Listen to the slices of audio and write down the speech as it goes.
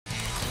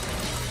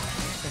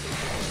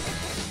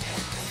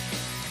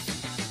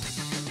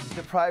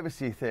a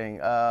privacy thing,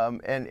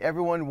 and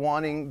everyone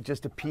wanting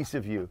just a piece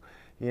of you,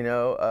 you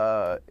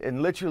know,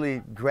 and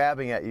literally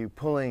grabbing at you,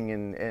 pulling,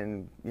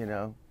 and you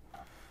know,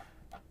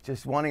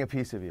 just wanting a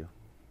piece of you.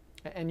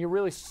 And you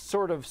really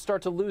sort of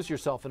start to lose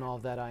yourself in all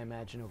of that, I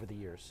imagine, over the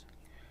years.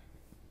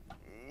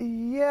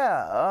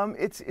 Yeah,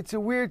 it's a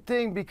weird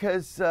thing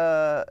because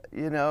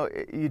you know,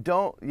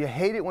 you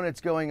hate it when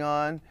it's going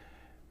on,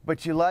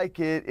 but you like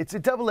it. It's a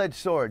double-edged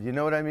sword. You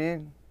know what I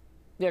mean?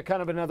 Yeah,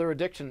 kind of another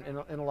addiction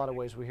in a lot of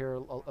ways. We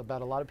hear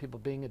about a lot of people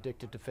being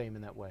addicted to fame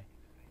in that way.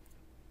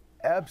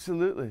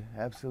 Absolutely,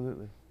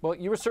 absolutely. Well,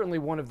 you were certainly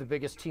one of the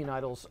biggest teen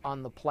idols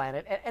on the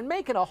planet and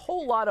making a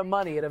whole lot of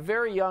money at a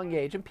very young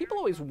age. And people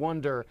always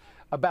wonder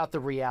about the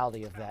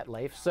reality of that,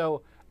 Leif.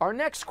 So our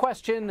next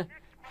question,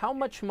 how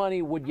much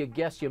money would you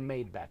guess you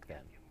made back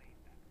then?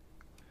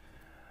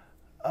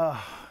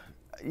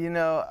 You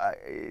know,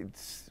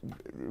 it's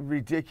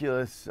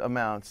ridiculous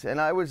amounts. And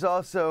I was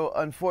also,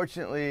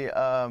 unfortunately,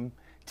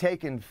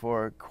 taken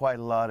for quite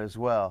a lot as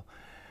well.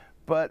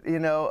 But, you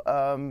know,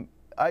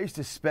 I used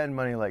to spend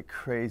money like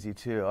crazy,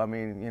 too. I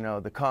mean, you know,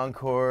 the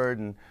Concorde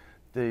and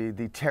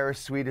the terrace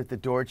suite at the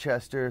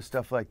Dorchester,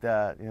 stuff like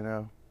that, you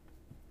know.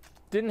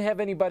 Didn't have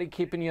anybody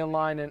keeping you in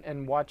line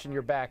and watching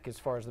your back as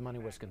far as the money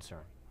was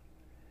concerned?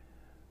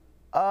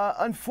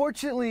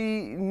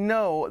 Unfortunately,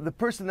 no. The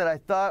person that I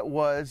thought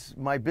was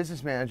my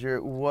business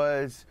manager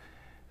was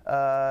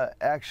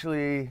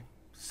actually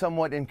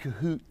somewhat in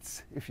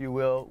cahoots, if you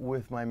will,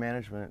 with my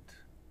management.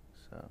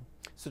 So.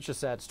 Such a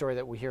sad story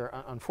that we hear,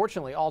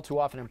 unfortunately, all too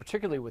often, and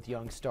particularly with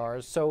young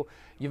stars. So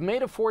you've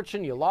made a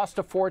fortune, you lost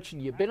a fortune,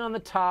 you've been on the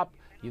top,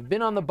 you've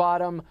been on the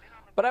bottom.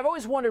 But I've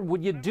always wondered,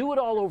 would you do it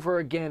all over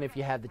again if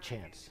you had the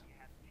chance?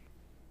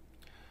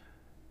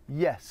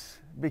 Yes,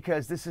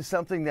 because this is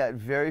something that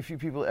very few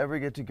people ever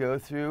get to go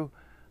through.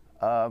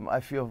 I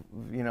feel,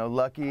 you know,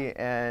 lucky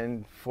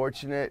and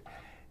fortunate.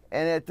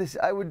 And at this,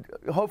 I would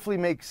hopefully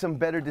make some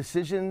better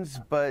decisions,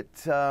 but,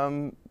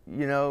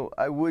 you know,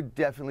 I would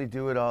definitely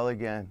do it all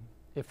again.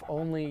 If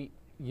only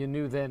you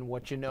knew then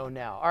what you know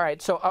now. All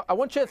right, so I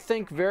want you to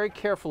think very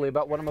carefully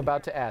about what I'm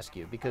about to ask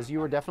you, because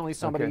you are definitely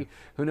somebody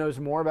who knows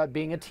more about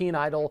being a teen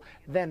idol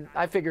than,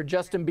 I figure,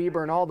 Justin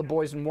Bieber and all the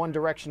boys in One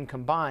Direction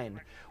combined.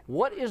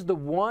 What is the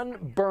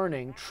one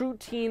burning, true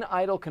teen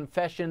idol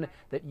confession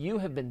that you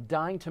have been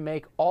dying to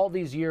make all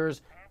these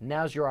years?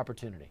 Now's your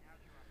opportunity.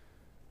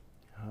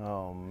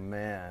 Oh,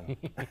 man.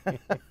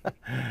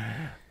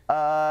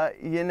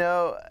 You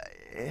know,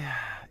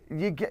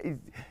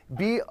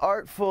 be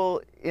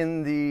artful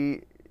in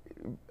the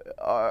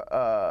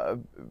art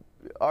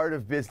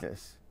of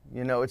business.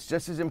 You know, it's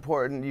just as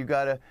important. You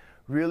got to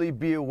really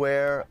be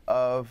aware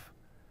of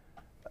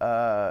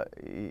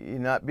you're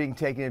not being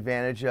taken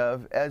advantage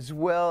of, as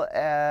well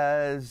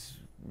as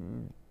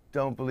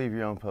don't believe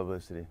your own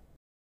publicity.